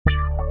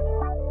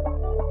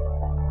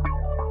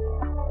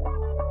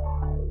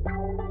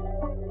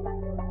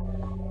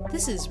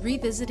This is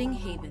Revisiting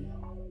Haven.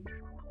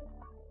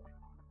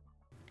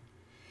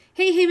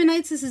 Hey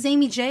Havenites, this is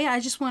Amy J. I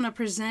just want to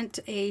present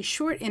a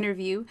short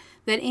interview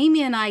that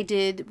Amy and I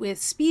did with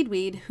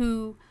Speedweed,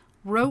 who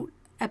wrote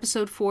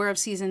episode 4 of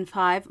season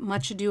 5,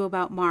 Much Ado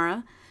About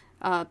Mara.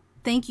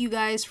 Thank you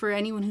guys for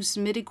anyone who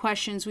submitted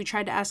questions. We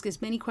tried to ask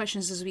as many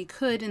questions as we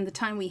could in the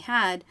time we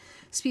had.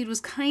 Speed was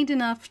kind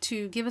enough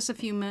to give us a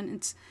few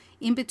minutes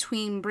in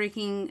between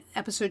breaking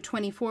episode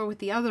 24 with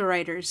the other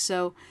writers.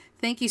 So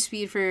thank you,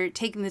 Speed, for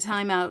taking the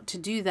time out to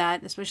do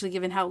that, especially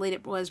given how late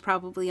it was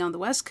probably on the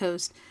West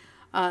Coast.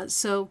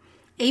 So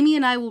Amy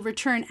and I will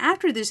return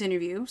after this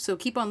interview, so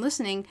keep on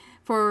listening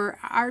for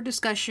our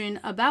discussion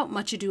about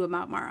Much Ado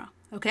About Mara.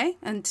 Okay?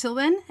 Until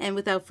then, and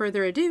without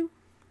further ado,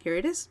 here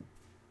it is.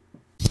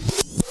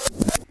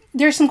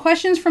 There's some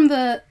questions from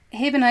the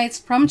Havenites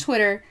from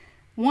Twitter.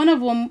 One of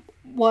them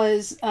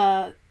was,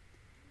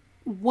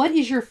 what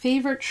is your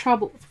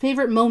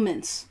favorite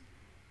moments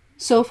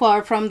so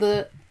far from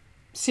the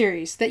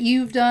series that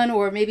you've done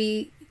or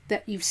maybe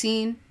that you've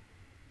seen?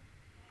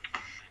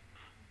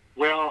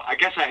 Well, I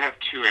guess I have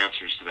two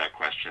answers to that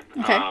question.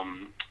 Okay.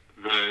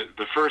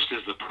 The first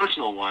is the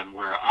personal one,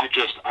 where I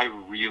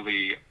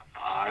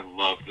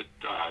love the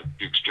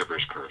Duke's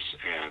Gibberish Curse,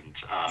 and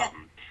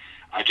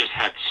I just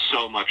had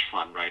so much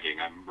fun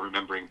writing. I'm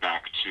remembering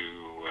back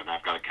to, and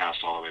I've got a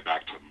cast all the way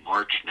back to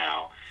March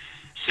now,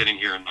 sitting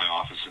here in my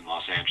office in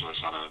Los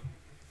Angeles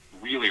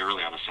really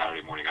early on a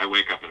Saturday morning. I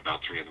wake up at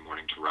about 3 in the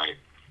morning to write,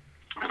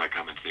 and I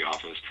come into the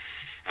office.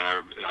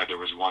 And there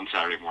was one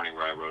Saturday morning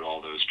where I wrote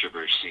all those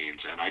gibberish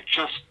scenes, and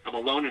I'm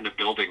alone in a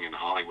building in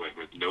Hollywood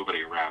with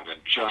nobody around, and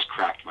just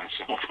cracked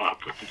myself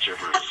up with the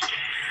gibberish.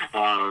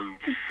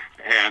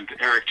 And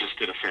Eric just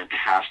did a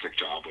fantastic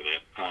job with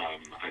it.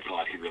 I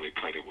thought he really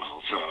played it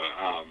well, so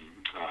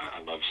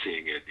I love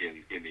seeing it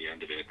in the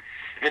end of it.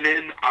 And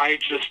then I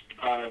just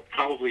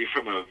probably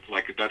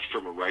that's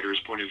from a writer's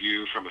point of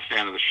view, from a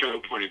fan of the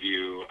show point of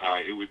view,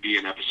 it would be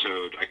an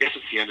episode. I guess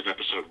it's the end of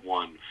episode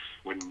 1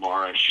 when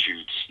Mara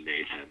shoots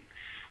Nathan.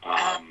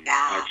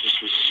 I just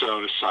was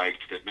so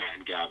psyched that Matt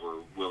and Gab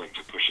were willing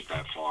to push it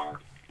that far,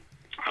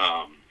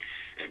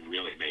 and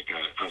really make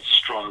a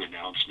strong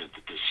announcement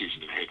that this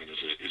season of Haven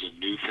is a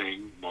new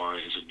thing. Mara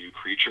is a new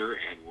creature,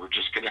 and we're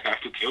just going to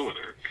have to deal with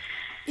her.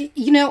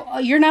 You know,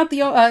 you're not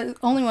the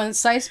only one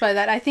excited by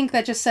that. I think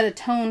that just set a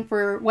tone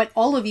for what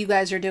all of you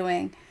guys are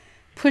doing,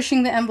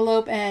 pushing the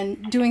envelope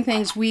and doing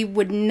things we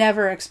would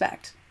never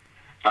expect.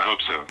 I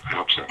hope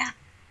so. Yeah.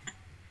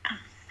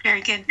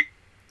 Very good.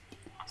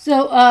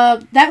 So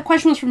that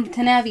question was from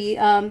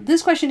Tanavi.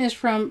 This question is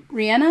from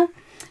Rihanna.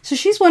 So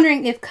she's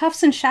wondering if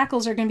Cuffs and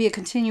Shackles are going to be a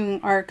continuing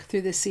arc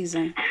through this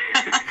season.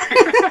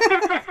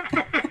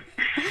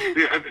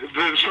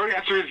 The short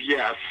answer is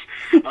yes.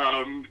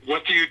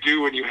 What do you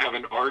do when you have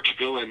an arch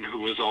villain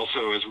who is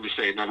also, as we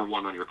say, number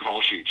one on your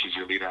call sheet? She's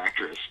your lead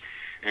actress.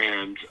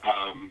 And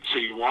so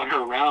you want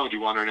her around, you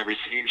want her in every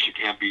scene. She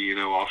can't be,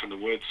 off in the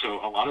woods. So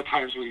a lot of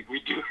times we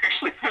do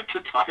actually have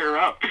to tie her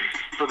up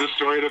for the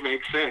story to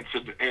make sense.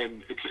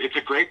 And it's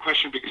a great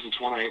question because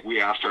it's one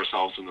we asked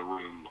ourselves in the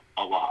room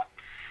a lot.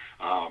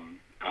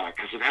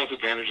 Because it has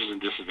advantages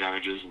and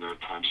disadvantages, and there are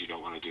times you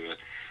don't want to do it.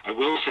 I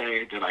will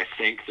say that I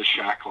think the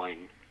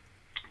shackling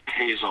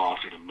pays off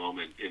in a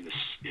moment in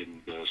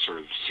the sort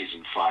of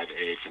season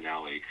 5A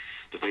finale,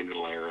 the thing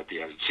that'll air at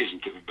the end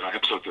of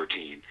episode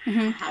 13.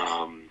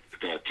 Mm-hmm.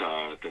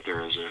 That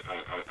there is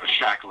a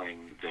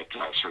shackling that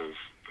sort of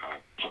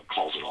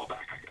calls it all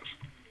back, I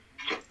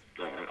guess.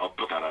 So I'll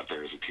put that out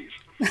there as a tease.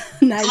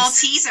 Nice. A little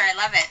teaser, I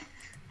love it.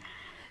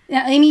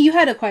 Yeah, Amy, you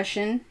had a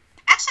question.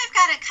 Actually, I've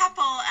got a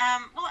couple.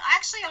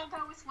 I'll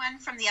go with one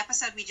from the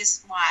episode we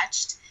just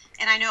watched,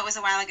 and I know it was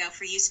a while ago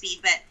for you, Speed,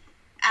 but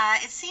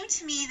it seemed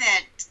to me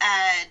that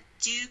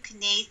Duke,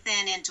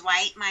 Nathan, and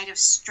Dwight might have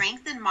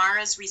strengthened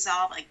Mara's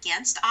resolve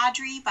against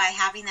Audrey by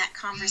having that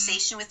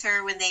conversation with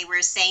her when they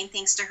were saying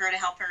things to her to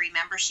help her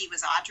remember she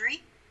was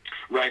Audrey.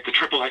 Right, the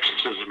triple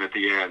exorcism at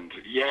the end.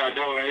 Yeah,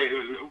 no,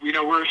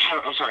 we're a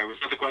show. I'm sorry, was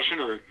that the question?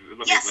 Or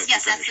Yes,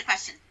 that's the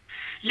question.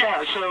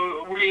 Yeah,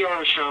 so we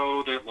are a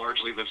show that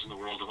largely lives in the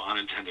world of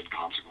unintended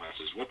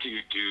consequences. What do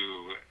you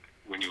do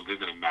when you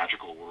live in a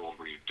magical world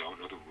where you don't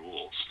know the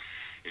rules?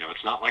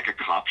 It's not like a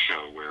cop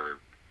show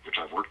which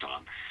I've worked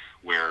on,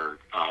 where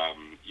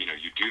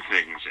you do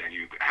things and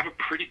you have a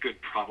pretty good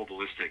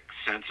probabilistic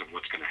sense of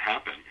what's going to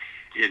happen.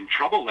 In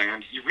Trouble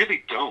Land, you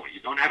really don't.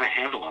 You don't have a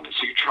handle on it.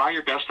 So you try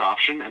your best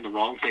option, and the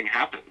wrong thing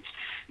happens.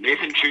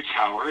 Nathan shoots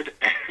Howard,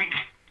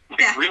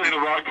 and really the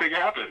wrong thing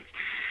happens.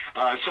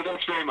 So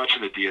that's very much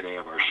in the DNA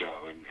of our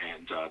show,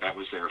 and that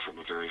was there from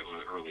a very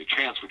early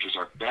chance, which is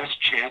our best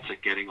chance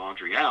at getting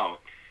Audrey out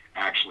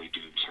actually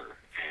dooms her,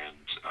 and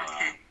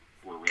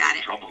we're really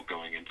in trouble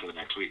going into the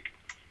next week.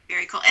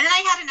 Very cool. And then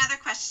I had another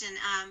question.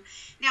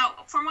 Now,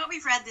 from what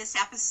we've read, this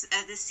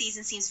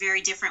season seems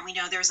very different. We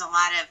know there's a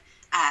lot of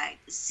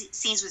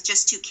scenes with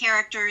just 2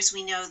 characters.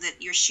 We know that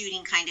you're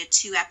shooting kind of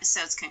 2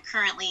 episodes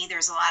concurrently.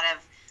 There's a lot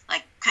of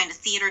kind of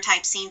theater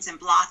type scenes and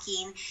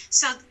blocking.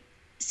 So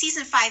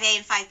season 5A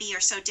and 5B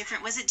are so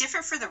different. Was it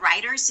different for the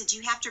writers? Did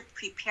you have to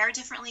prepare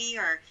differently,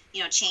 or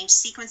change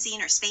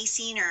sequencing or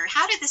spacing, or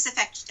how did this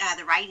affect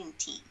the writing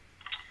team?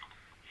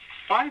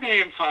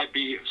 5A and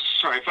 5B.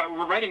 Sorry,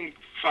 we're writing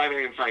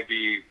 5A and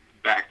 5B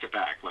back to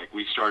back. Like,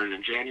 we started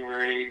in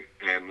January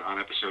and on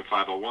episode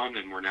 501,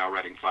 and we're now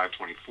writing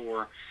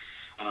 524.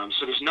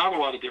 So there's not a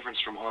lot of difference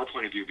from our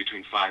point of view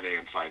between 5A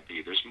and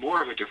 5B. There's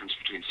more of a difference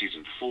between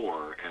season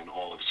 4 and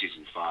all of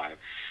season 5.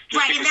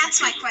 Right, and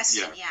that's my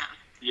question. Yeah.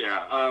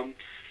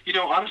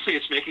 Honestly,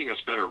 it's making us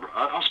better.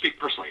 I'll speak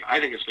personally. I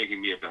think it's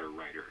making me a better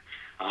writer,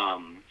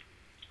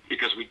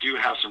 because we do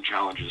have some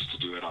challenges to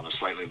do it on a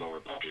slightly lower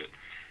budget,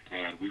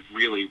 and we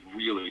really,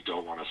 really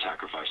don't want to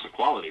sacrifice the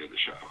quality of the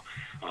show.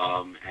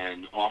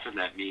 And often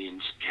that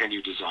means, can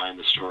you design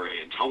the story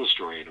and tell the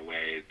story in a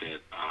way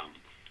that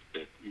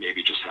that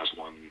maybe just has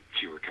one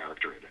fewer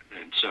character in it?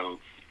 And so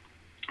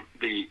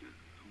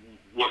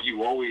what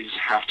you always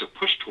have to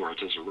push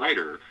towards as a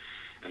writer,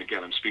 and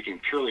again, I'm speaking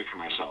purely for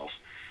myself,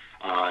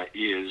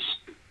 is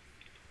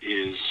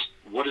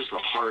what is the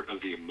heart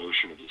of the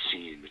emotion of the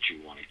scene that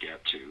you want to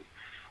get to.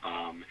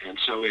 And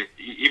so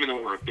even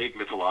though we're a big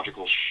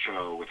mythological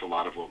show with a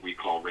lot of what we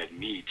call red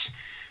meat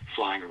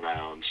flying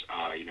around,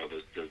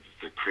 the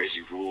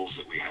crazy rules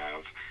that we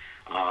have,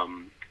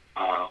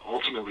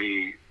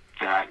 ultimately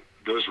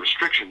those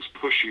restrictions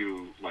push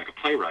you like a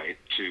playwright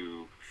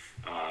to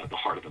the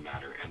heart of the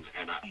matter. And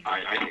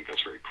I think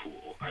that's very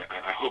cool.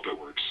 I hope it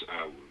works.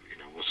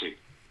 We'll see.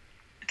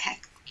 Okay.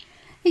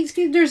 Hey,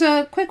 there's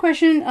a quick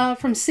question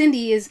from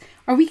Cindy.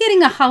 Are we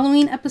getting a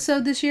Halloween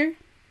episode this year?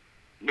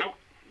 No,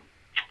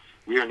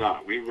 we are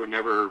not. We were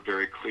never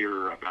very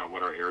clear about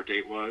what our air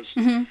date was.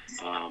 Mm-hmm.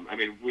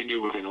 We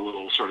knew within a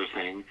little sort of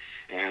thing,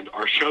 and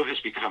our show has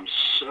become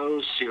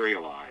so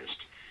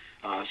serialized.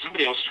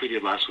 Somebody else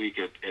tweeted last week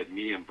at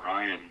me and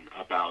Brian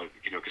about,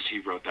 because he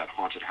wrote that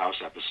haunted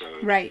house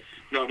episode. Right.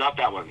 No, not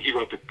that one. He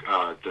wrote the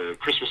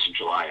Christmas in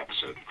July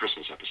episode, the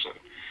Christmas episode.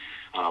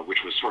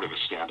 Which was sort of a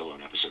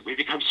standalone episode. We've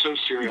become so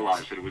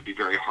serialized that it would be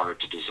very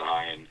hard to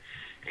design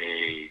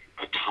a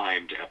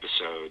timed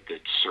episode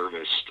that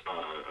serviced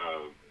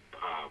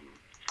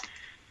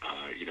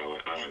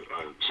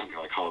something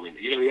like Halloween.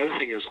 The other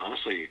thing is,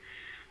 honestly,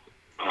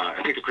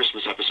 I think the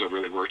Christmas episode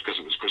really worked because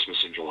it was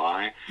Christmas in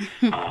July.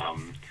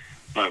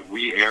 But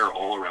we air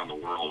all around the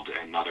world,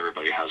 and not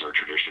everybody has our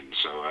tradition,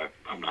 so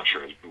I'm not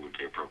sure it would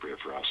be appropriate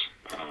for us.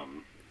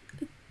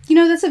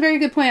 That's a very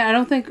good point. I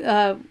don't think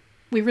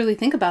we really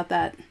think about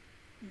that.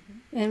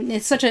 Mm-hmm. And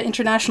it's such an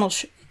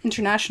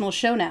international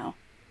show now.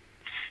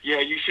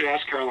 Yeah, you should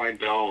ask Caroline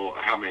Bell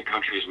how many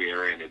countries we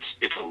are in.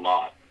 It's a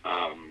lot.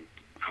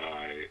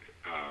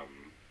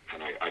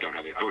 And I don't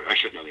have I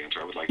should know the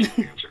answer. I would like to know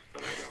the answer,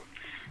 but I don't.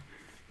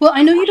 Well,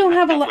 I know you don't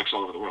have a lot. Netflix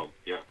all over the world.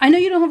 Yeah. I know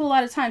you don't have a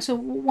lot of time. So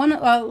one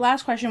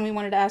last question we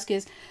wanted to ask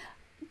is,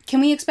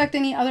 can we expect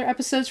any other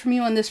episodes from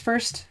you on this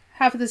first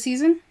half of the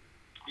season?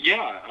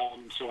 Yeah.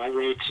 So I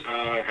wrote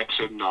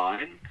episode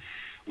 9,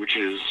 which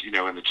is, in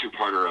the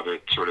two-parter of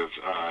it, sort of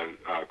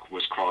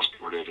was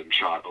cross-ported and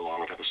shot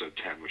along with episode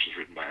 10, which is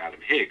written by Adam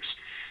Higgs,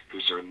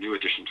 who's a new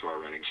addition to our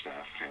writing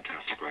staff,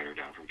 fantastic writer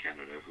down from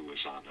Canada, who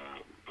was on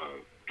a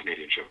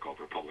Canadian show called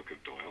Republic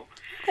of Doyle.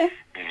 Okay.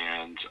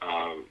 And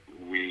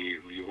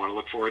you want to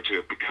look forward to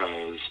it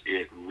because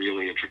it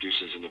really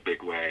introduces in a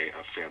big way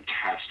a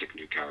fantastic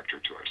new character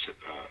to our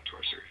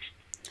series.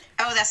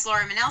 Oh, that's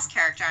Laura Minnell's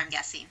character, I'm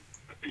guessing.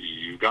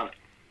 You got it.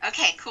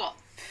 Okay, cool.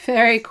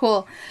 Very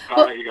cool.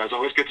 All right, you guys.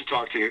 Always good to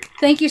talk to you.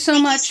 Thank you so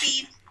much.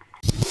 You,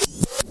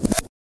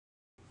 Steve.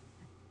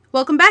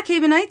 Welcome back,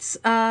 Havenites.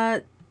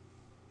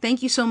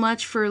 Thank you so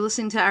much for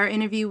listening to our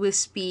interview with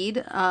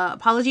Speed.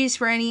 Apologies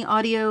for any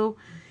audio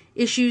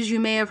issues you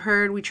may have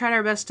heard. We tried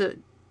our best to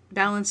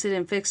balance it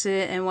and fix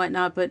it and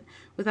whatnot, but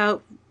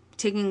without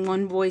taking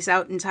one voice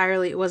out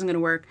entirely, it wasn't going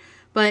to work.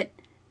 But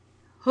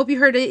hope you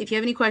heard it. If you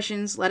have any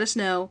questions, let us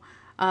know.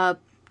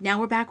 Now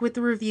we're back with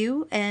the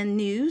review and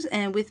news,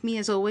 and with me,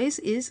 as always,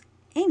 is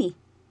Amy.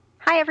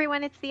 Hi,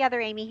 everyone. It's the other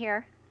Amy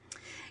here.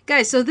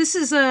 Guys, so this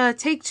is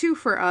take 2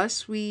 for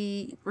us.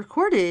 We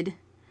recorded,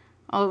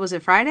 was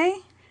it Friday,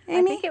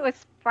 Amy? I think it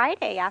was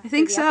Friday after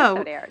the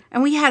episode aired.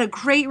 And we had a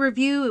great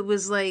review. It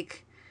was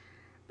like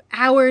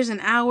hours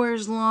and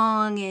hours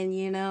long,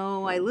 and,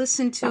 I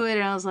listened to it,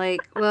 and I was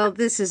like, well,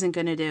 this isn't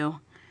going to do.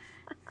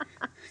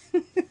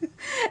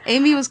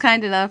 Amy was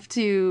kind enough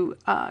to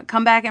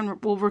come back,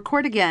 and we'll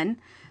record again.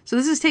 So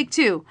this is take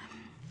 2.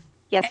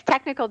 Yes,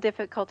 technical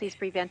difficulties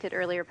prevented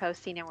earlier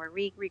posting, and we're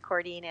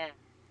re-recording it.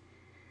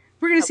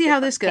 We're going to see how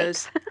this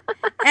goes.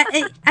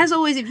 As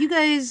always, if you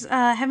guys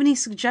have any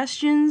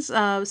suggestions,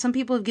 some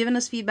people have given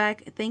us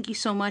feedback. Thank you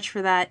so much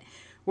for that.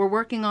 We're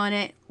working on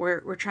it.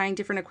 We're trying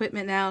different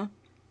equipment now.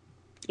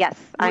 Yes,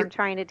 I'm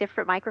trying a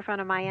different microphone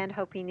on my end,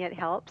 hoping it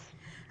helps.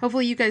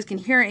 Hopefully you guys can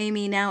hear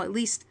Amy now, at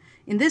least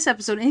in this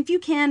episode. And if you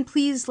can,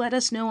 please let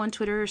us know on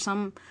Twitter or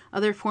some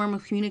other form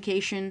of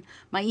communication.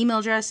 My email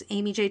address,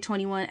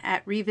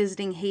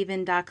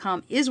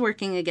 amyj21@revisitinghaven.com, is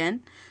working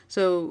again.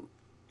 So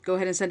go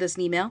ahead and send us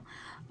an email.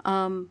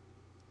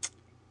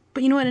 But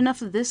But you know what?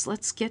 Enough of this.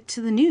 Let's get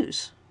to the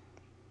news.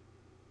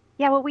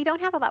 Yeah, well, we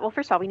don't have a lot. Well,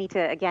 first of all, we need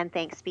to, again,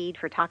 thank Speed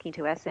for talking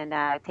to us and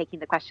taking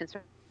the questions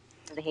from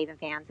the Haven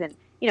fans. And,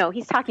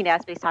 he's talking to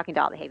us, but he's talking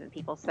to all the Haven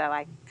people. So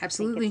I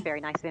think it's very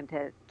nice of him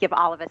to give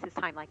all of us his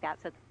time like that.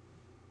 So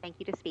thank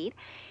you to Speed.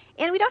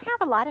 And we don't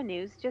have a lot of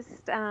news.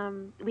 Just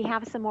we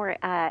have some more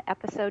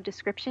episode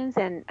descriptions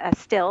and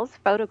stills,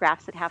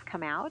 photographs that have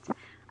come out.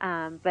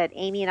 But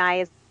Amy and I,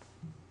 as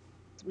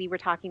we were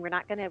talking, we're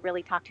not going to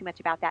really talk too much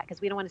about that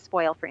because we don't want to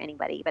spoil for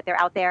anybody. But they're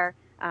out there.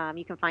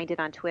 You can find it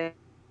on Twitter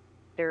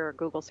or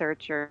Google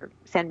search or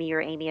send me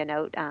or Amy a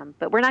note.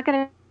 But we're not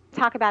going to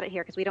talk about it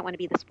here because we don't want to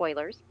be the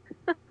spoilers.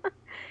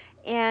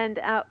 And,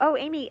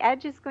 Amy,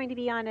 Edge is going to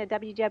be on a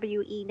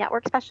WWE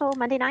Network special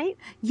Monday night?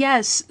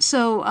 Yes.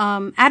 So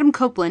Adam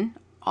Copeland,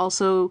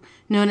 also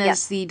known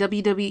as the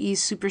WWE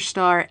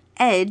superstar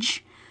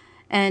Edge,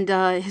 and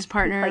his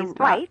partner...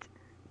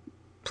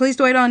 plays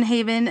Dwight on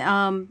Haven,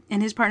 and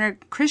his partner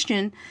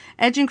Christian.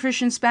 Edge and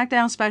Christian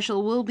SmackDown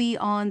special will be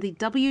on the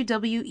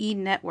WWE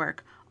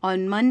Network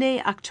on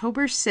Monday,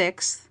 October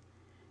 6th.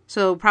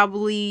 So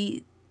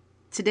probably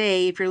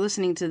today, if you're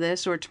listening to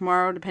this, or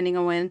tomorrow, depending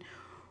on when,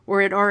 or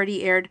it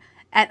already aired,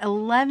 at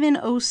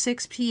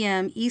 11:06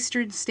 p.m.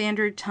 Eastern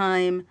Standard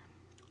Time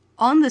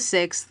on the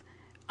 6th.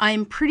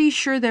 I'm pretty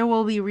sure there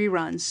will be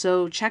reruns,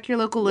 so check your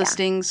local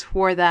listings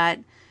for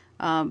that.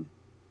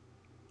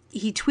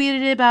 He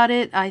tweeted about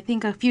it, I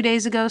think, a few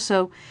days ago,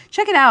 so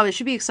check it out. It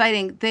should be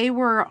exciting. They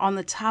were on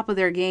the top of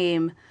their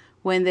game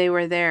when they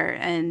were there,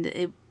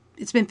 and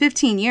it's been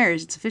 15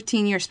 years. It's a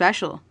 15-year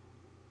special.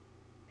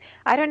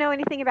 I don't know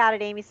anything about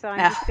it, Amy, so I'm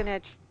just going to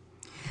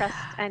trust.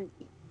 And,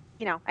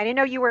 I didn't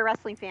know you were a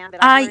wrestling fan,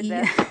 but I learned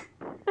this.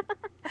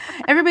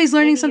 Everybody's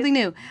learning something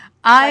new.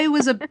 I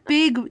was a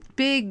big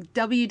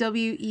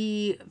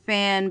WWE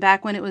fan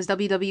back when it was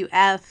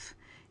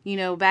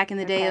WWF, back in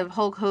the day of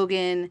Hulk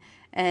Hogan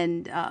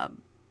and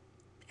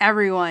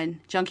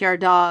everyone, Junkyard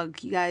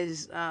Dog, you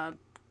guys,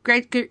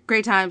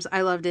 great times.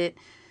 I loved it.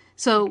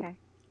 So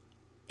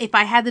if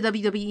I had the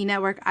WWE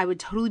Network, I would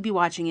totally be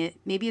watching it.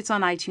 Maybe it's on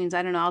iTunes.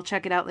 I don't know. I'll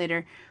check it out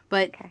later.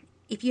 But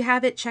if you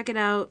have it, check it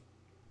out.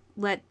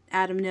 Let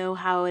Adam know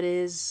how it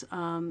is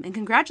and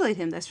congratulate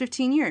him. That's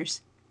 15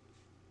 years.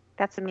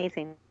 That's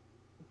amazing.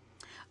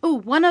 Oh,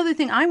 one other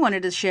thing I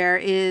wanted to share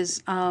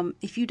is,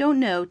 if you don't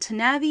know,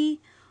 Tanavi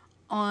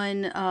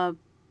on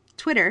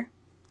Twitter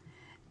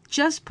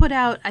just put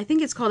out, I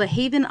think it's called a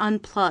Haven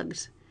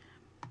Unplugged.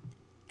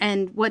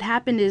 And what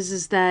happened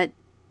is that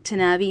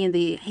Tanavi and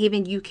the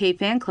Haven UK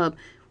fan club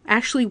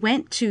actually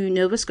went to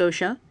Nova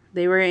Scotia.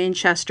 They were in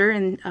Chester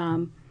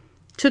and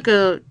took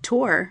a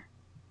tour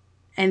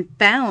and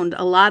found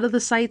a lot of the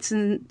sites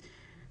and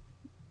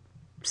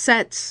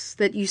sets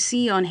that you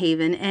see on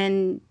Haven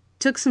and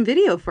took some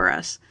video for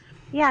us.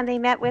 Yeah, and they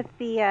met with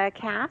the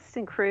cast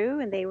and crew,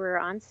 and they were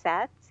on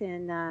set,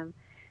 and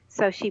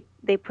so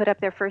they put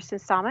up their first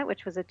installment,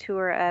 which was a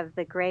tour of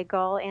the Grey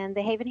Gull and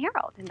the Haven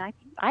Herald, and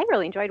I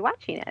really enjoyed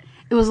watching it.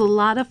 It was a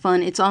lot of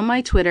fun. It's on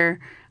my Twitter,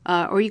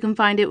 or you can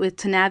find it with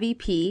Tanavi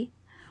P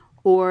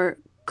or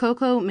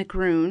Coco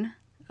McRoon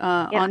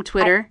on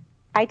Twitter.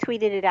 I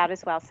tweeted it out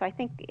as well, so I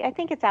think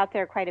it's out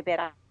there quite a bit.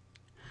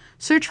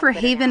 Search for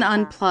Haven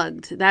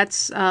Unplugged.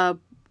 That's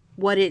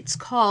what it's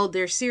called,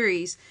 their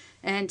series.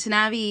 And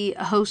Tanavi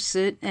hosts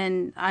it,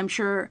 and I'm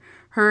sure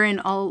her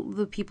and all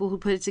the people who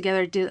put it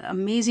together did an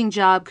amazing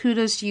job.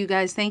 Kudos to you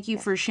guys. Thank you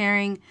for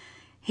sharing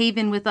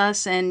Haven with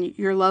us and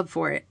your love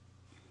for it.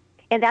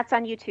 And that's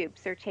on YouTube.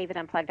 Search Haven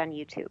Unplugged on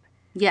YouTube.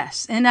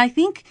 Yes, and I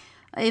think,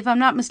 if I'm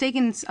not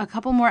mistaken, a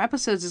couple more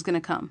episodes is going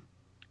to come.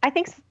 I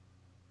think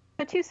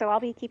so too, so I'll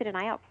be keeping an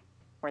eye out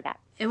for that.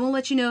 And we'll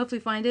let you know if we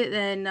find it,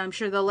 and I'm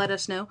sure they'll let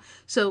us know.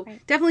 So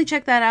definitely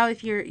check that out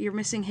if you're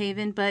missing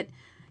Haven, but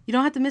you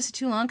don't have to miss it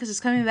too long because it's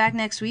coming back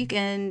next week,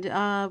 and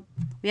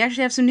we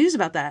actually have some news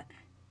about that.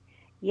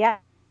 Yeah,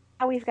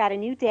 we've got a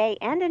new day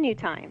and a new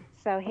time.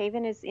 So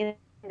Haven is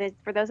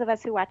for those of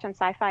us who watch on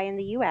Sci-Fi in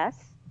the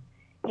U.S.,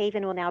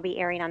 Haven will now be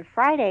airing on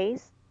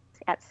Fridays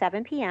at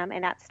 7 p.m.,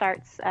 and that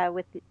starts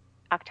with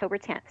October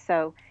 10th.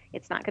 So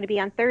it's not going to be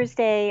on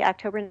Thursday,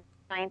 October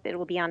 9th. It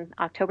will be on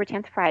October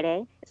 10th,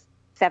 Friday,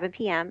 7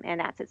 p.m., and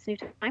that's its new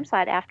time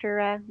slot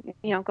after,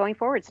 going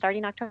forward,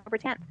 starting October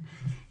 10th.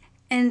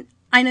 And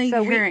I know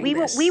you're hearing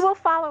this. We will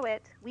follow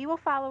it. We will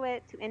follow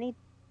it to any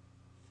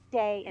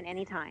day and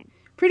any time.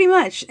 Pretty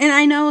much. And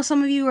I know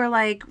some of you are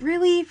like,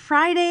 really?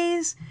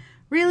 Fridays?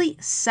 Really?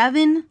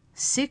 6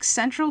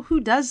 Central?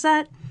 Who does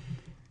that?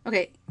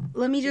 Okay,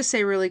 let me just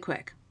say really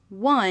quick.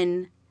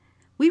 One,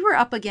 we were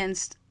up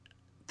against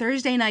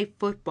Thursday Night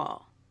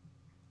Football.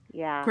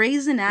 Yeah.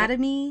 Grey's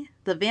Anatomy,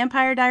 The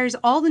Vampire Diaries,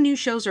 all the new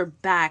shows are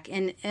back.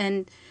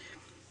 And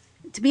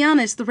to be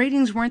honest, the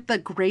ratings weren't the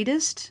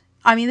greatest.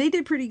 I mean, they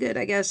did pretty good,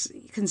 I guess,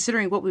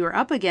 considering what we were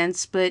up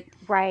against. But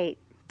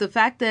the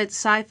fact that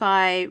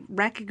Sci-Fi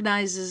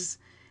recognizes,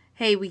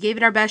 hey, we gave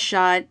it our best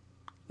shot.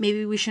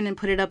 Maybe we shouldn't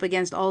put it up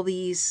against all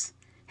these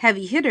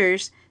heavy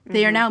hitters.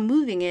 They are now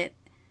moving it.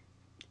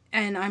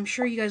 And I'm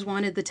sure you guys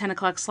wanted the 10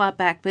 o'clock slot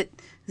back, but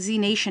Z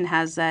Nation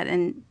has that.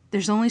 And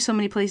there's only so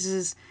many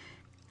places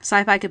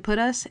Sci-Fi could put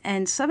us,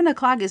 and 7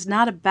 o'clock is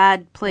not a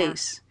bad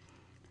place.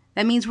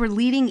 That means we're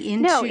leading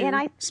into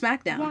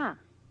SmackDown. Yeah,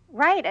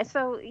 right.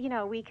 So,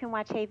 we can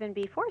watch Haven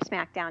before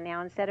SmackDown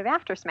now instead of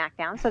after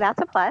SmackDown. So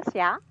that's a plus,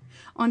 yeah.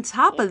 On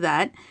top of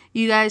that,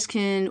 you guys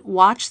can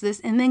watch this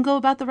and then go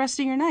about the rest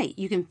of your night.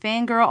 You can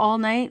fangirl all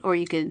night, or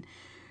you can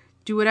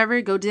do whatever,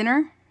 go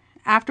dinner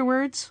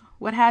afterwards,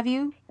 what have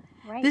you.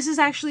 Right. This is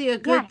actually a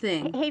good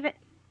thing. Haven,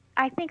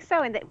 I think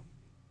so, and that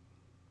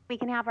we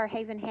can have our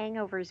Haven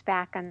hangovers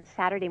back on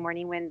Saturday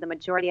morning when the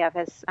majority of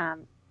us,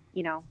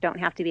 don't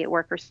have to be at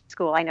work or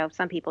school. I know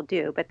some people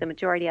do, but the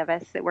majority of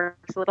us, it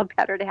works a little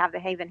better to have the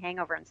Haven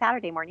hangover on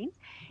Saturday mornings.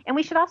 And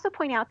we should also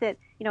point out that,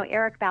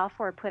 Eric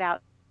Balfour put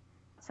out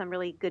some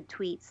really good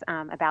tweets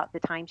about the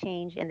time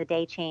change and the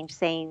day change,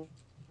 saying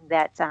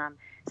that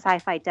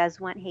Sci-Fi does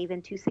want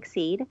Haven to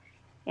succeed,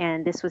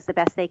 and this was the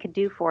best they could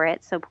do for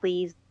it. So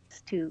please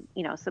to,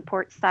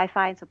 support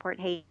Sci-Fi and support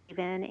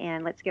Haven,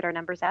 and let's get our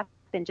numbers up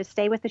and just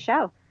stay with the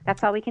show.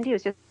 That's all we can do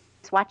is just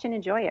watch and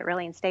enjoy it,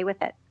 really, and stay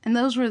with it. And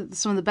those were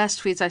some of the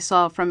best tweets I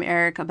saw from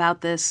Eric about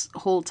this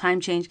whole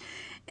time change.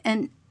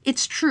 And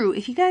it's true.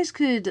 If you guys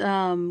could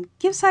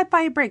give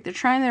Sci-Fi a break. They're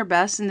trying their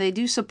best, and they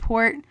do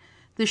support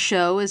the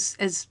show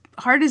as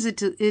hard as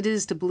it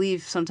is to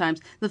believe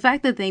sometimes. The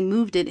fact that they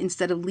moved it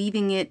instead of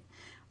leaving it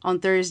on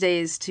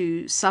Thursdays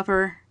to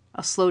suffer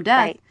a slow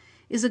death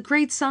is a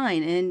great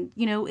sign. And,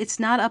 it's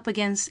not up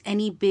against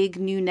any big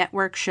new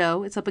network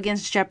show. It's up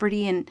against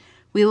Jeopardy and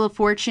Wheel of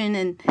Fortune,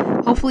 and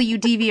hopefully you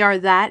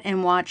DVR that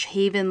and watch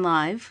Haven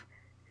live.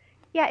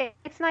 Yeah,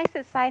 it's nice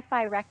that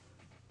Sci-Fi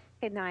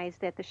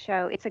recognized that the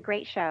show, it's a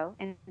great show,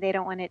 and they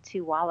don't want it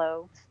to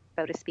wallow,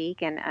 so to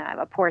speak, in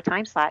a poor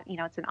time slot.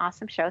 It's an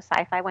awesome show.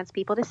 Sci-Fi wants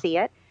people to see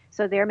it,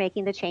 so they're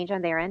making the change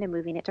on their end and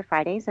moving it to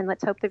Fridays, and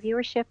let's hope the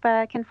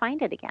viewership can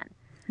find it again.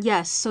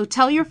 Yes, so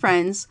tell your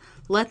friends,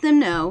 let them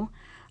know.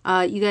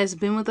 You guys have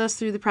been with us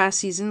through the past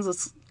seasons.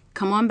 Let's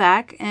come on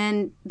back,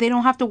 and they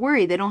don't have to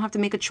worry. They don't have to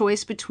make a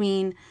choice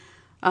between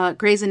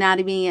Grey's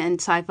Anatomy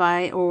and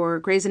Sci-Fi, or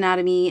Grey's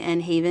Anatomy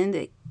and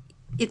Haven.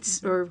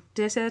 Or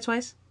did I say that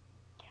twice?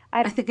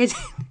 I think I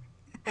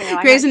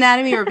did. Grey's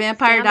Anatomy or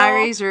Vampire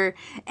Diaries or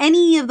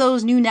any of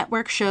those new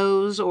network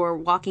shows or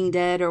Walking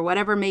Dead or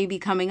whatever may be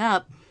coming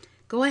up.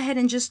 Go ahead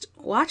and just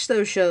watch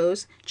those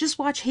shows. Just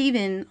watch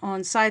Haven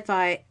on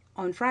Sci-Fi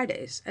on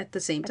Fridays at the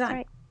same time. That's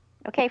right.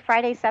 Okay,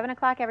 Friday, 7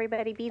 o'clock,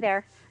 everybody be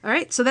there. All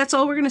right, so that's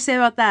all we're going to say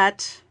about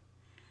that.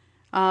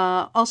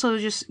 Also,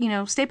 just,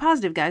 stay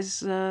positive,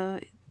 guys.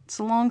 It's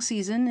a long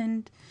season,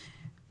 and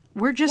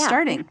we're just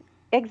starting.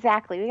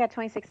 Exactly. We got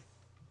 26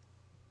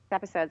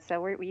 episodes,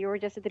 so you were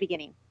just at the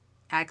beginning.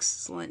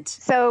 Excellent.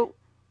 So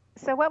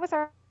what was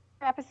our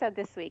episode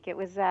this week? It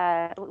was,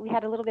 we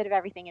had a little bit of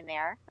everything in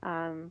there.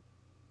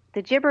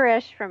 The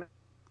gibberish from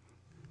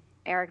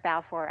Eric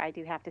Balfour, I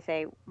do have to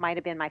say, might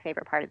have been my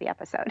favorite part of the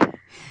episode.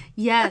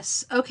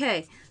 Yes.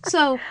 Okay.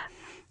 So,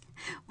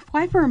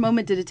 why for a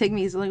moment did it take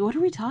me? Like, what are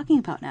we talking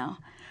about now?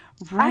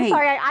 Right. I'm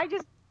sorry. I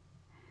just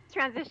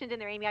transitioned in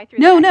there, Amy. I threw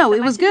No,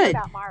 it was good.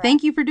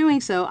 Thank you for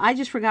doing so. I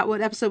just forgot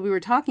what episode we were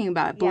talking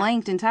about.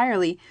 Blanked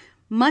entirely.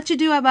 Much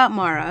Ado About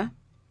Mara.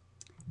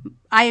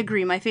 I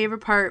agree. My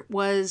favorite part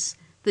was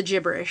the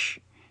gibberish.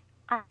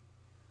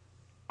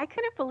 I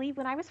couldn't believe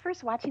when I was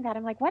first watching that.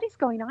 I'm like, what is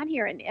going on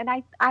here? And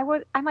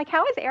I'm like,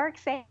 how is Eric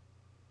saying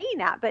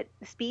that? But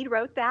Speed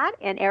wrote that,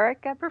 and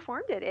Eric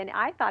performed it, and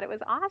I thought it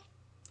was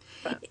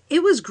awesome.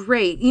 It was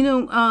great.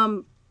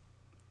 One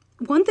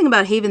thing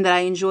about Haven that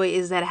I enjoy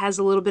is that it has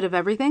a little bit of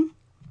everything.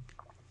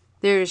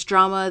 There's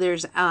drama,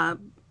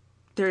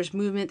 there's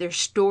movement, there's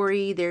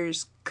story,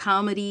 there's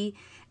comedy,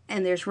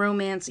 and there's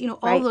romance.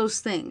 All those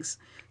things.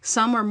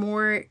 Some are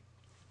more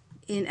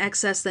in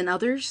excess than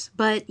others,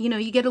 but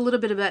you get a little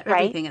bit of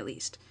everything at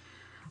least.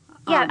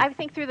 Yeah, I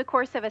think through the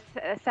course of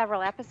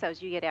several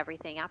episodes, you get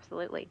everything.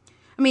 Absolutely.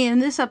 I mean, in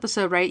this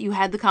episode, right, you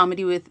had the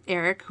comedy with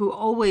Eric, who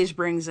always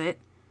brings it.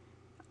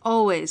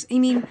 Always. I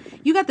mean,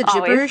 you got the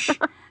gibberish.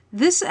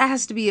 This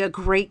has to be a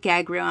great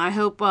gag reel. I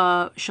hope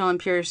Sean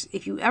Pierce,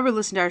 if you ever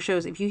listen to our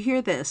shows, if you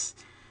hear this,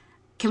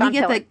 we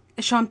get that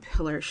Sean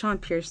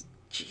Pierce.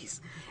 Jeez,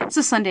 it's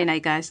a Sunday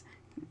night, guys.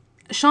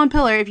 Sean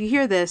Pillar, if you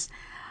hear this,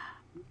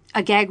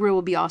 a gag reel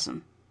will be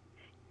awesome.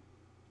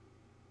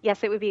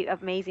 Yes, it would be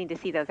amazing to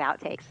see those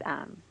outtakes.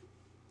 I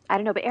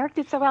don't know, but Eric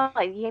did so well.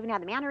 Like, he even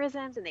had the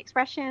mannerisms and the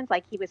expressions,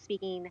 like he was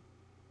speaking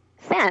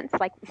sense,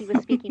 like he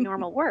was speaking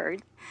normal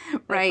words.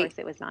 Right. Of course,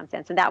 it was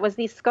nonsense. And that was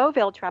the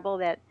Scoville trouble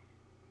that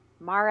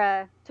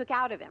Mara took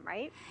out of him,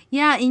 right?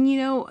 Yeah,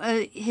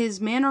 and his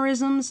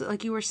mannerisms,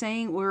 like you were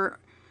saying, were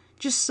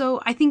just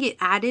so, I think it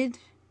added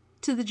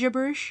to the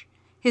gibberish.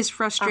 His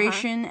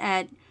frustration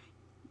at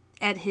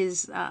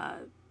his...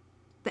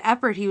 the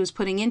effort he was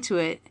putting into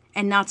it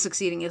and not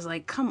succeeding is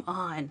like, come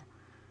on.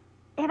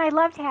 And I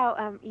loved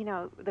how,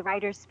 the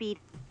writer Speed,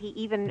 he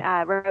even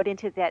wrote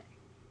into that,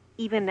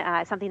 even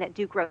something that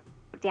Duke wrote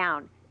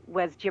down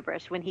was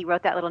gibberish when he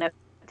wrote that little note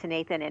to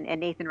Nathan, and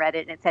Nathan read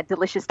it and it said,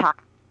 delicious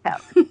taco.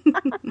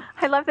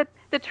 I love that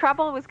the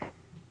trouble was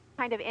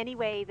kind of any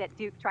way that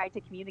Duke tried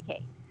to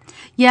communicate.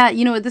 Yeah,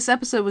 this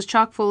episode was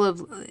chock full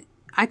of...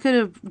 I could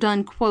have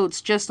done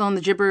quotes just on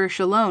the gibberish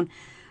alone.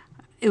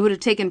 It would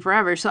have taken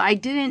forever. So I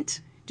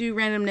didn't do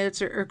random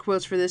notes or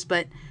quotes for this,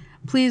 but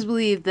please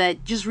believe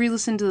that just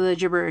re-listen to the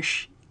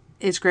gibberish.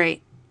 It's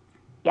great.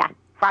 Yeah,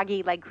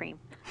 froggy leg cream.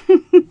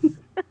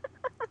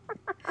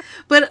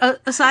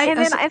 But aside... And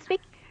then I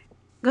speak...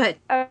 Go ahead.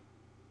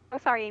 Oh,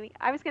 sorry, Amy.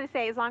 I was going to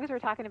say, as long as we're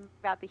talking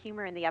about the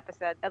humor in the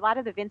episode, a lot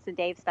of the Vince and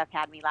Dave stuff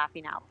had me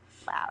laughing out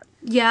loud.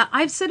 Yeah,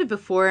 I've said it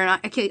before, and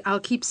I'll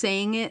keep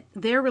saying it.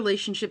 Their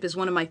relationship is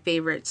one of my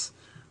favorites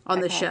on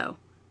the show.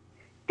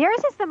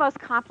 Theirs is the most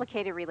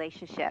complicated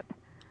relationship.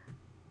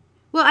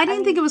 Well, I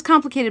didn't think it was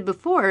complicated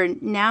before.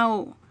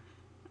 Now,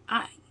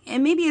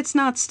 and maybe it's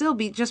not still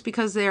just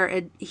because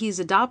he's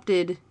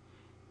adopted.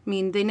 I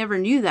mean, they never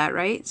knew that,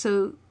 right?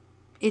 So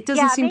it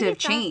doesn't seem to have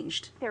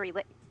changed.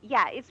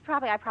 Yeah, I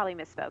probably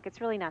misspoke. It's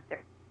really not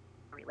their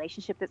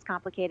relationship that's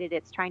complicated.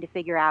 It's trying to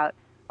figure out,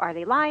 are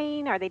they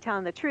lying? Are they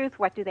telling the truth?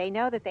 What do they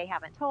know that they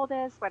haven't told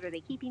us? What are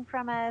they keeping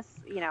from us?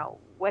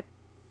 What's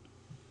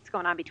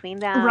going on between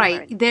them?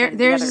 Right.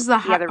 Theirs is the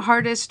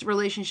hardest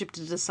relationship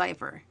to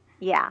decipher.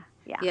 Yeah.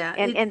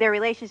 And their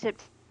relationship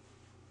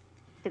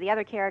to the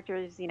other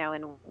characters,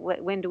 and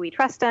when do we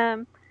trust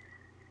them?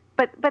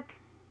 But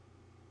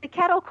the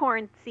kettle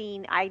corn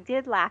scene, I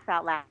did laugh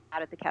out loud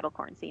at the kettle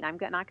corn scene. I'm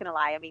not going to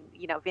lie. I mean,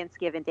 Vince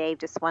giving Dave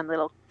just one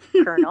little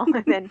kernel,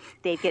 and then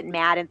Dave getting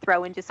mad and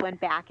throwing just one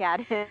back at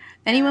him.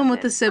 Anyone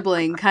with a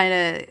sibling kind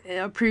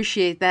of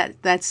appreciate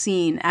that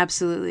scene,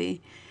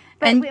 absolutely.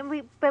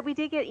 But we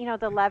did get,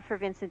 the love for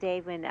Vince and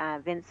Dave when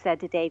Vince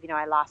said to Dave,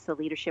 I lost the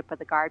leadership of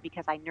the guard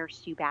because I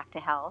nursed you back to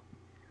health.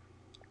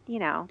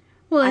 Well,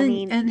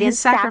 and his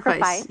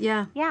sacrifice.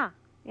 Yeah.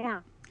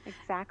 Yeah.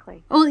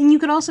 Exactly. Oh, and you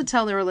could also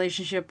tell the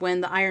relationship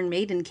when the Iron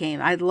Maiden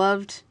came. I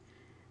loved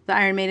the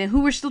Iron Maiden, who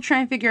we're still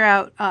trying to figure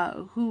out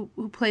who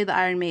played the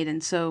Iron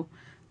Maiden. So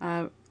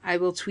I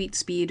will tweet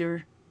Speed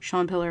or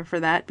Sean Pillar for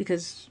that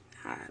because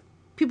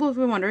people have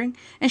been wondering.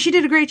 And she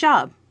did a great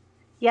job.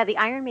 Yeah, the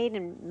Iron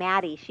Maiden,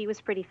 Maddie, she was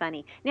pretty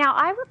funny. Now,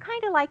 I would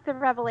kind of like the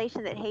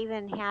revelation that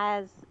Haven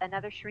has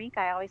another shrink.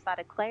 I always thought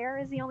of Claire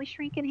as the only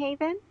shrink in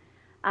Haven.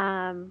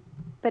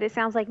 But it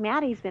sounds like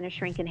Maddie's been a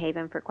shrink in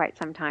Haven for quite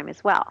some time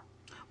as well.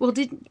 Well,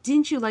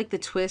 didn't you like the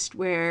twist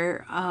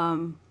where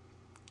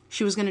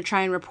she was going to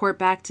try and report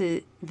back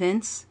to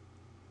Vince?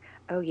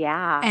 Oh,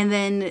 yeah. And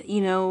then,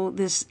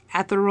 this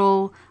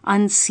ethereal,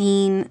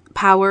 unseen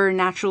power,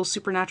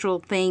 supernatural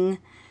thing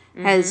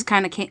has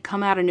kind of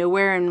come out of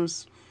nowhere and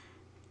was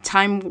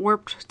time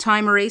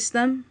erased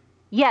them?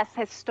 Yes,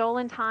 has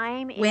stolen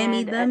time.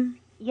 Whammied them?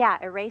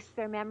 Erased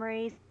their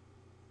memories,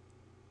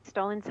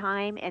 stolen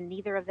time, and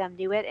neither of them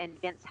knew it, and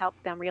Vince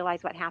helped them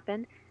realize what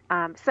happened.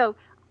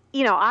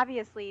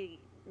 Obviously,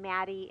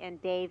 Maddie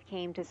and Dave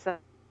came to some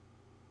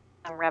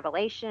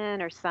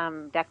revelation or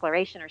some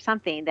declaration or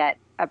something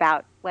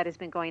about what has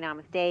been going on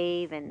with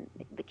Dave and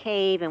the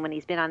cave and when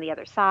he's been on the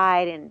other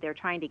side, and they're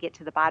trying to get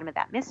to the bottom of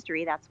that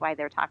mystery. That's why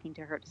they're talking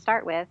to her to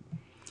start with.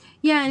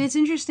 Yeah, and it's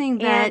interesting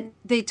that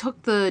they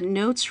took the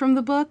notes from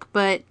the book,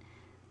 but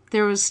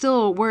there was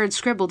still a word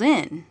scribbled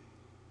in.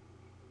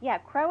 Yeah,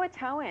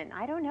 Croatoan.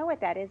 I don't know what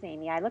that is,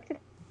 Amy. I looked it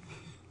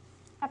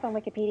up on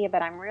Wikipedia,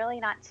 but I'm really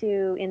not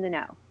too in the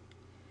know.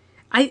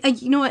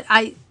 You know what?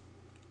 I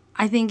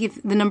think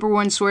if the number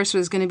one source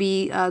was going to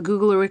be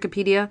Google or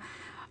Wikipedia,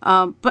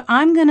 but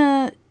I'm going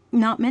to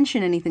not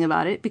mention anything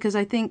about it because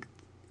I think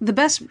the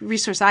best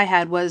resource I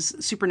had was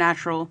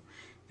Supernatural,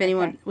 if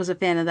anyone was a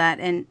fan of that,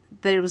 and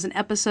that it was an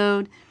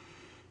episode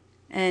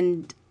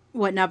and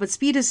whatnot. But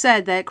Speed has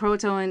said that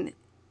Croatoan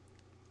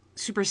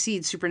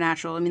supersedes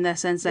Supernatural. I mean, in the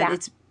sense that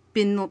it's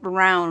been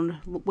around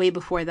way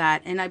before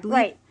that, and I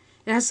believe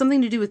it has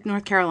something to do with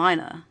North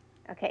Carolina.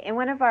 Okay, and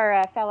one of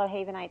our fellow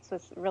Havenites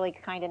was really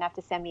kind enough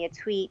to send me a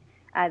tweet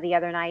the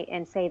other night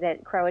and say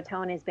that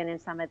Croatoan has been in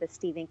some of the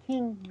Stephen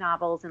King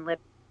novels and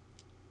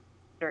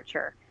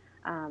literature.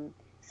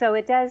 So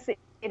it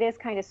is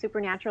kind of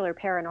supernatural or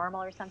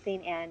paranormal or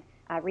something, and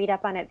read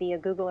up on it via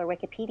Google or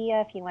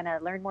Wikipedia if you want to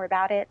learn more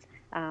about it.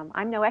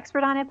 I'm no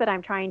expert on it, but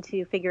I'm trying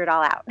to figure it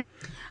all out.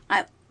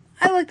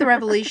 I like the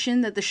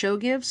revelation that the show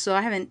gives, so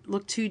I haven't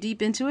looked too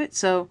deep into it,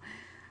 so...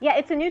 Yeah,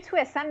 it's a new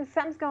twist.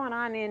 Something's going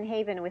on in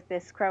Haven with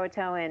this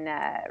Croatoan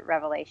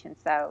revelation,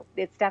 so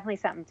it's definitely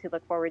something to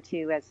look forward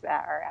to as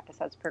our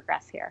episodes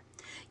progress here.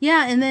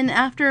 Yeah, and then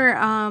after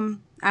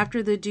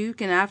the Duke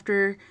and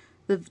after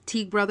the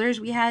Teague brothers,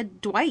 we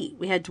had Dwight.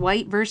 We had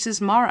Dwight versus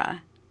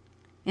Mara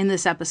in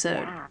this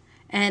episode. Yeah.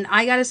 And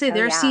I got to say,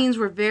 their scenes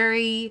were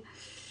very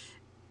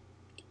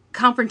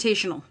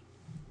confrontational.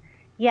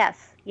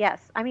 Yes.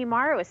 I mean,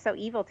 Mara was so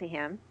evil to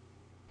him.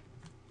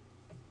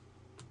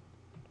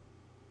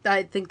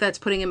 I think that's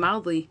putting it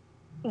mildly.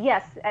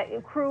 Yes,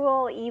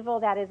 cruel, evil,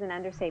 that is an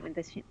understatement.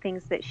 The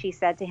things that she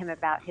said to him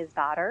about his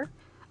daughter.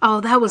 Oh,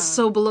 that was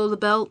so below the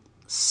belt.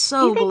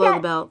 So below the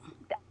belt.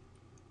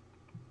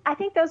 I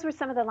think those were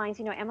some of the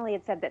lines. Emily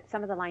had said that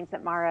some of the lines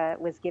that Mara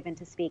was given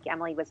to speak,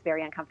 Emily was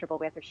very uncomfortable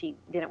with, or she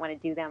didn't want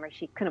to do them, or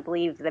she couldn't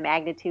believe the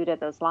magnitude of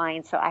those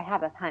lines. So I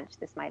have a hunch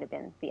this might have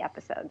been the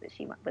episode that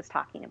she was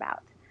talking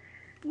about.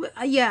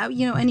 Yeah,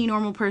 any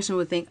normal person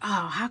would think,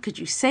 oh, how could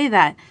you say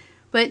that?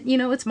 But,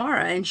 it's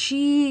Mara, and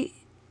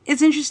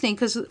it's interesting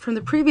because from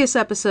the previous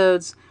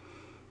episodes,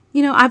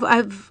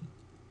 I've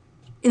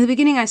in the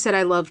beginning I said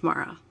I loved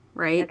Mara,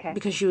 right? Okay.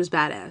 Because she was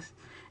badass.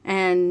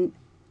 And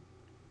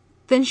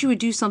then she would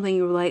do something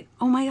you were like,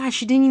 oh my gosh,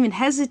 she didn't even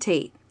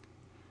hesitate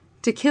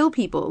to kill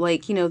people.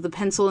 Like, the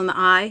pencil in the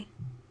eye.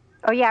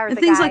 Oh, yeah. Or and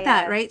the things guy, like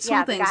that, right?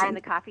 Small things. The guy in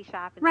the coffee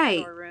shop in right.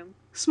 the storeroom.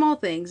 Small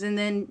things. And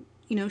then,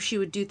 she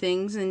would do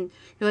things and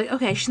you're like,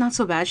 okay, she's not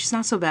so bad. She's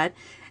not so bad.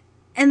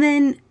 And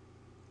then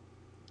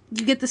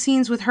you get the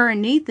scenes with her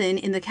and Nathan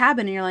in the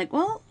cabin and you're like,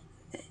 well,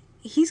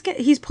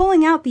 he's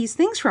pulling out these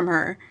things from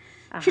her.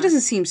 Uh-huh. She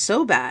doesn't seem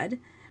so bad.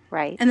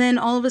 Right. And then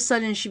all of a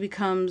sudden she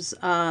becomes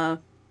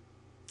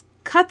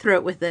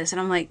cutthroat with this.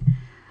 And I'm like,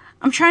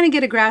 I'm trying to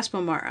get a grasp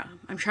on Mara.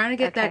 I'm trying to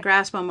get that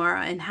grasp on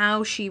Mara and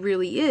how she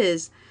really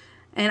is.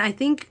 And I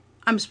think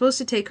I'm supposed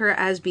to take her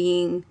as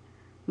being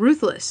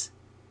ruthless.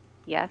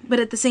 Yes. But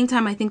at the same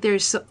time, I think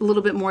there's a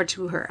little bit more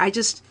to her.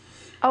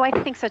 Oh, I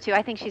think so too.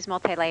 I think she's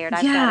multi-layered.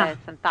 I've got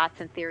some thoughts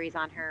and theories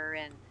on her.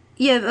 And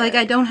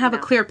I don't have a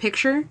clear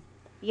picture.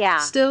 Yeah.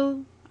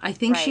 Still, I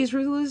think she's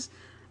ruthless.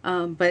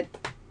 But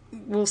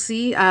we'll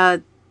see.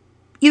 Either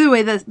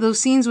way, those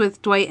scenes with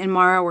Dwight and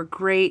Mara were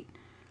great.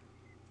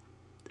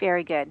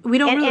 Very good. We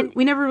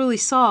never really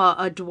saw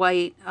a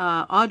Dwight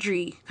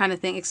Audrey kind of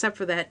thing, except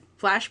for that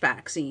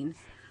flashback scene.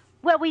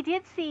 Well, we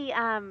did see.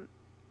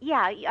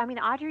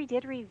 Audrey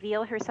did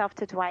reveal herself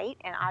to Dwight,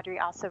 and Audrey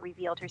also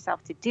revealed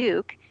herself to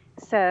Duke.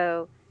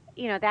 So,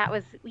 that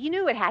was, you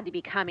knew it had to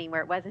be coming,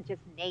 where it wasn't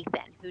just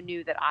Nathan who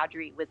knew that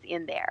Audrey was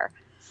in there.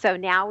 So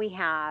now we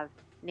have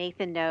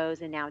Nathan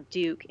knows, and now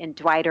Duke and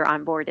Dwight are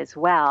on board as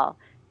well,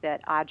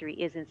 that Audrey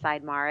is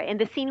inside Mara. And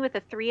the scene with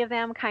the three of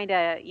them kind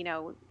of,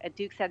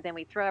 Duke said, then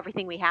we throw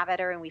everything we have at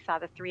her, and we saw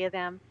the three of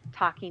them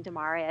talking to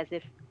Mara as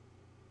if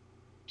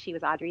she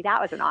was Audrey.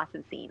 That was an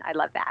awesome scene. I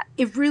love that.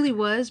 It really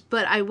was,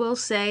 but I will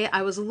say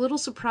I was a little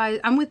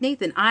surprised. I'm with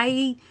Nathan.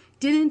 I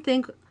didn't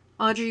think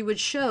Audrey would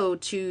show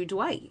to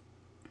Dwight.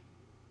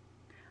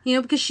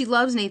 Because she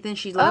loves Nathan.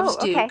 She loves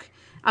Duke.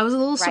 I was a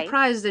little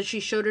surprised that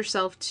she showed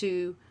herself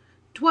to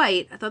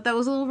Dwight. I thought that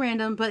was a little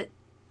random, but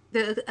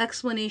the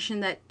explanation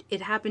that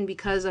it happened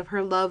because of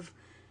her love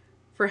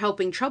for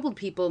helping troubled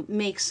people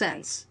makes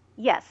sense.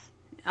 Yes.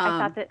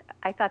 I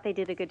thought they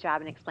did a good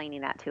job in explaining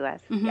that to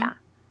us. Mm-hmm. Yeah.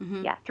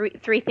 Mm-hmm. Yeah,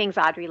 three things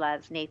Audrey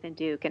loves: Nathan,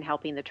 Duke, and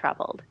helping the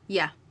troubled.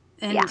 Yeah,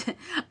 and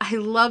I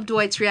love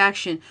Dwight's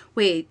reaction.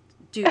 Wait,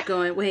 Duke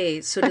going,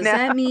 wait, so does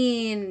that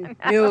mean...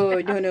 No.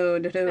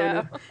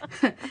 That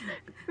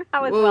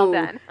was well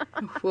done.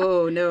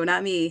 Whoa, no,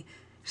 not me.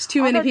 There's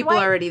too many people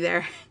already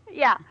there.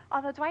 Yeah,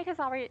 although Dwight has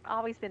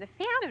always been a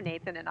fan of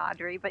Nathan and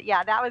Audrey, but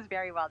yeah, that was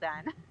very well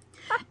done.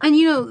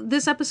 And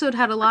this episode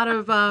had a lot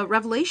of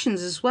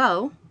revelations as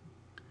well.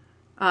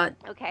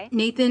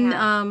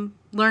 Nathan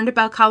learned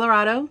about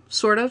Colorado,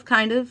 sort of,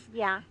 kind of.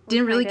 Yeah.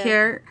 Didn't really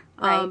care.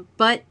 Right.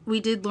 But we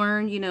did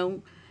learn,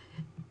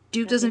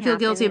 Duke doesn't feel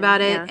guilty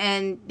about it,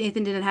 and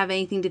Nathan didn't have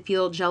anything to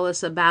feel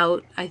jealous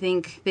about. I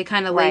think they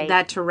kind of laid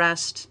that to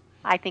rest.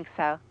 I think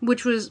so.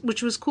 Which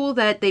was cool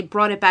that they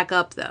brought it back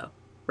up, though,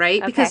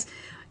 right? Okay. Because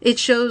it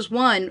shows,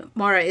 one,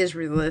 Mara is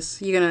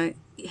ruthless. You're going to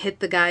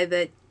hit the guy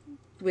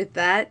with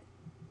that.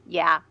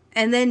 Yeah.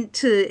 And then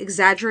to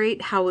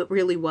exaggerate how it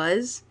really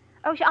was.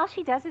 Oh, all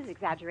she does is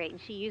exaggerate,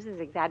 and she uses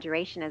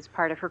exaggeration as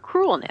part of her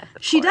cruelness.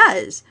 She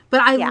does.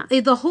 But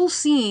the whole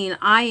scene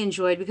I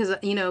enjoyed because,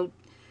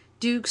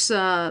 Duke's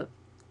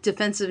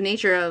defensive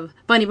nature of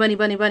bunny,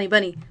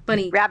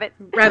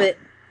 rabbit,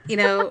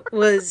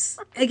 was,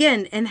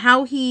 again, and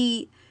how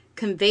he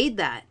conveyed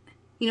that.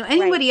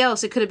 Anybody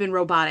else, it could have been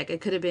robotic.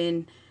 It could have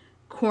been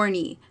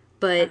corny.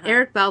 But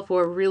Eric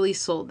Balfour really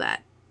sold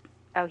that.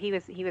 Oh, he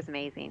was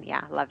amazing.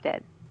 Yeah, loved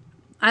it.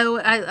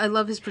 I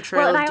love his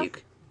portrayal of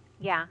Duke.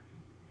 Yeah,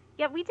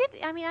 we did.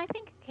 I mean, I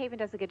think Haven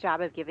does a good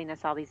job of giving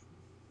us all these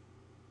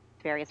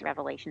various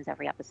revelations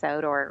every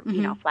episode, or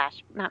not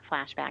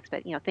flashbacks,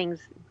 but things,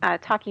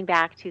 talking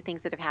back to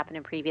things that have happened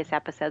in previous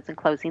episodes and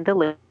closing the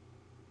loop.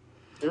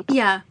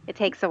 Yeah, it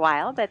takes a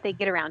while, but they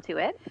get around to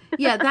it.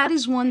 Yeah, that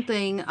is one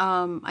thing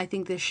I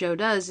think this show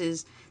does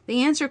is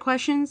they answer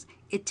questions.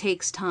 It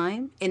takes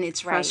time, and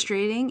it's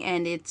frustrating,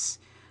 and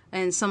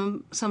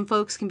some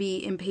folks can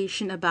be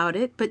impatient about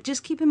it. But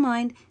just keep in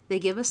mind, they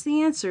give us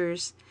the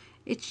answers.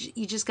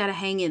 You just got to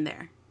hang in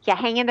there. Yeah,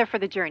 hang in there for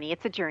the journey.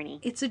 It's a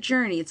journey. It's a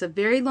journey. It's a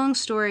very long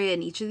story,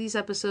 and each of these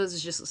episodes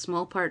is just a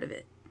small part of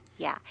it.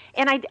 Yeah,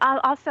 and I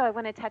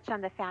want to touch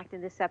on the fact in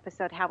this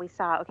episode how we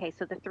saw,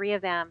 so the three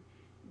of them,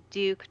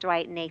 Duke,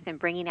 Dwight, and Nathan,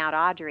 bringing out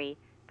Audrey,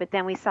 but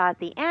then we saw at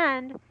the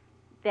end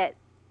that,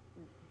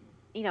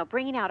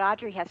 bringing out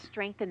Audrey has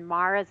strengthened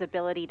Mara's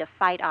ability to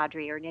fight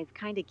Audrey, or has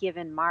kind of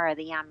given Mara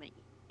the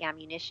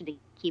ammunition to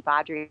keep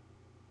Audrey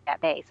at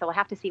bay. So we'll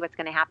have to see what's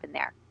going to happen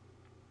there.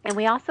 And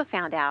we also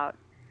found out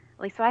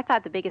Definitely. So I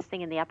thought the biggest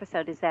thing in the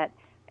episode is that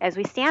as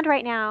we stand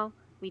right now,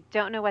 we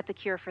don't know what the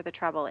cure for the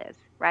trouble is,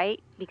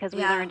 right? Because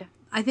we learned.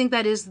 I think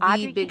that is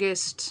the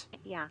biggest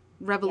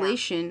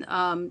revelation.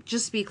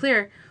 Just to be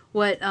clear,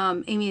 what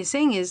Amy is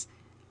saying is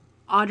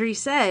Audrey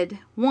said,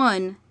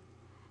 one,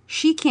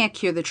 she can't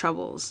cure the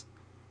troubles.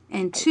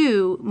 And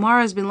two,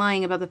 Mara's been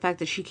lying about the fact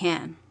that she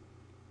can.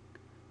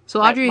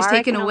 So Audrey has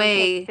taken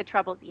away the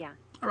trouble.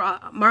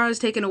 Mara's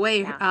taken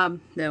away.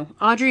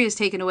 Audrey has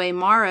taken away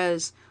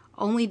Mara's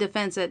only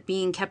defense at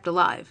being kept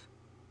alive.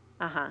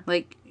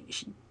 Like,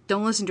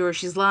 don't listen to her.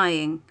 She's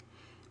lying.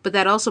 But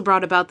that also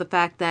brought about the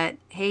fact that,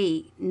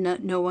 hey,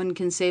 no one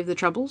can save the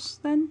troubles.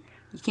 Then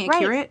you can't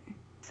cure it.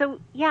 So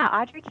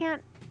Audrey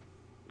can't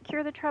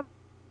cure the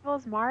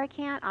troubles. Mara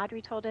can't.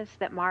 Audrey told us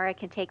that Mara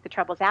can take the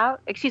troubles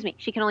out. Excuse me,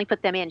 she can only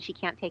put them in. She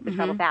can't take the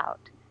troubles out.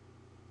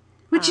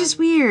 Which is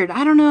weird.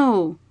 I don't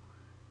know.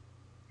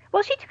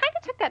 Well, she kind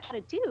of took that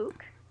to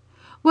Duke.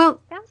 Well,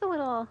 that was a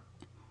little.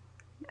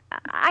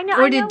 I know.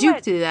 Or did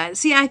Duke do that?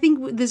 See, I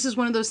think this is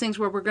one of those things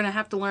where we're going to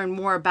have to learn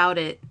more about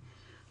it.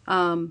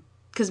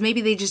 Because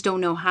maybe they just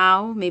don't know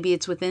how. Maybe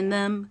it's within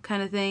them,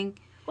 kind of thing.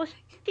 Well,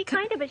 she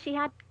kind of, but she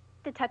had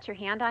to touch her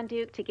hand on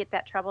Duke to get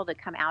that trouble to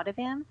come out of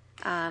him.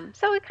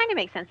 So it kind of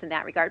makes sense in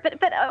that regard.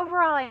 But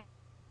overall, I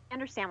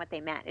understand what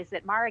they meant, is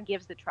that Mara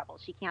gives the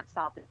troubles. She can't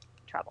solve the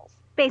troubles.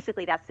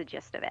 Basically, that's the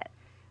gist of it.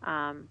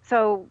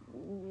 So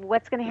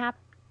what's going to happen?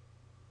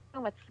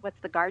 What's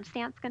the guard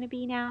stance going to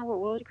be now? We're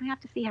going to have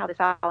to see how this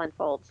all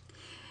unfolds.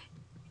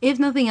 If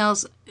nothing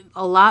else,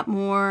 a lot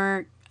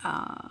more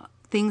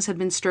things have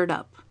been stirred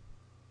up.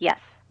 Yes.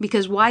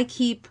 Because why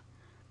keep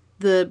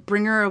the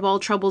bringer of all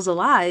troubles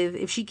alive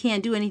if she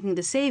can't do anything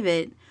to save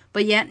it?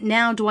 But yet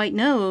now Dwight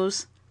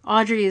knows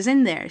Audrey is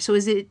in there. So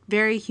is it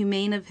very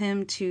humane of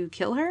him to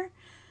kill her,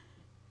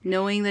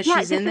 knowing that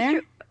she's in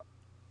there?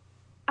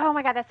 Oh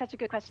my God, that's such a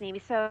good question,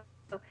 Amy. So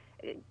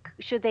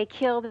should they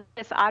kill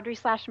this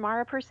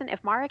Audrey/Mara person?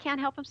 If Mara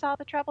can't help him solve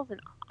the troubles and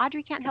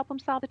Audrey can't help him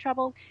solve the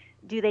troubles,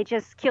 do they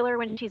just kill her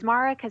when she's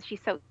Mara because she's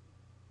so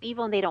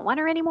evil and they don't want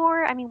her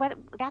anymore? I mean,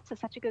 that's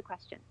such a good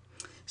question.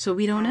 So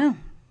we don't know.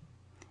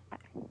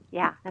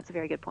 Yeah, that's a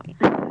very good point.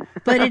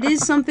 But it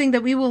is something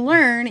that we will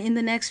learn in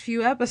the next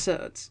few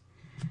episodes.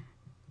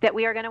 That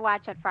we are going to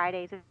watch at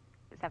Fridays at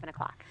 7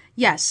 o'clock.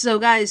 Yes. So,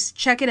 guys,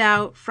 check it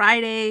out.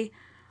 Friday.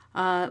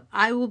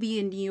 I will be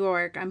in New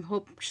York. I'm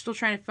still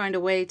trying to find a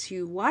way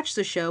to watch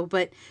the show.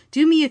 But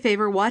do me a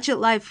favor. Watch it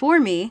live for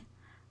me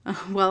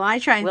while I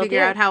try and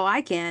figure out how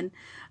I can.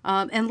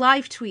 And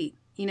live tweet.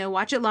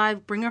 Watch it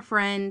live. Bring a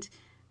friend.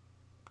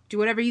 Do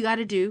whatever you got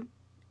to do.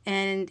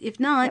 And if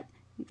not,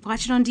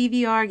 watch it on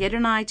DVR, get it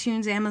on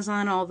iTunes,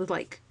 Amazon, all the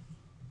like.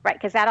 Right,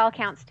 because that all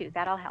counts too.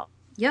 That'll help.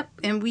 Yep,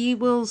 and we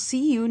will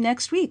see you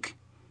next week.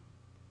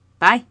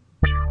 Bye.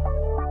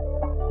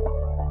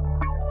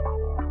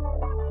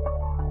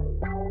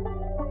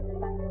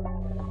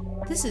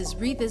 This is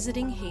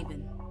Revisiting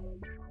Haven.